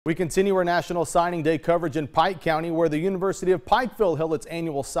We continue our National Signing Day coverage in Pike County, where the University of Pikeville held its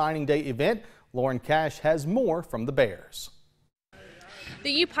annual Signing Day event. Lauren Cash has more from the Bears.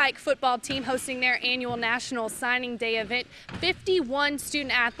 The UPike football team hosting their annual National Signing Day event. 51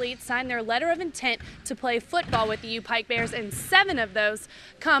 student athletes signed their letter of intent to play football with the UPike Bears, and 7 of those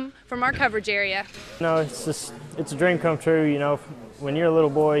come from our coverage area. It's a dream come true. When you're a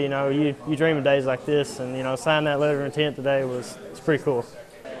little boy, you dream of days like this, and signing that letter of intent today it's pretty cool.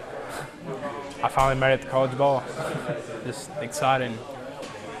 I finally made it to college ball. Just exciting.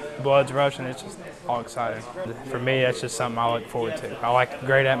 Blood's rushing. It's just all exciting. For me, that's just something I look forward to. I like a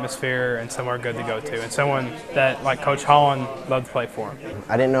great atmosphere and somewhere good to go to, and someone that, like Coach Holland, loved to play for him.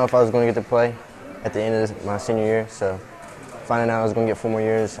 I didn't know if I was going to get to play at the end of my senior year, so finding out I was going to get 4 more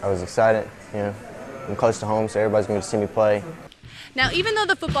years, I was excited. I'm close to home, so everybody's going to see me play. Now, even though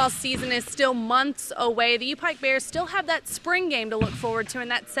the football season is still months away, the UPike Bears still have that spring game to look forward to,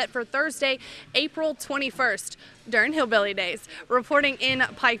 and that's set for Thursday, April 21st during Hillbilly Days. Reporting in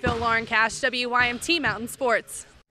Pikeville, Lauren Cash, WYMT Mountain Sports.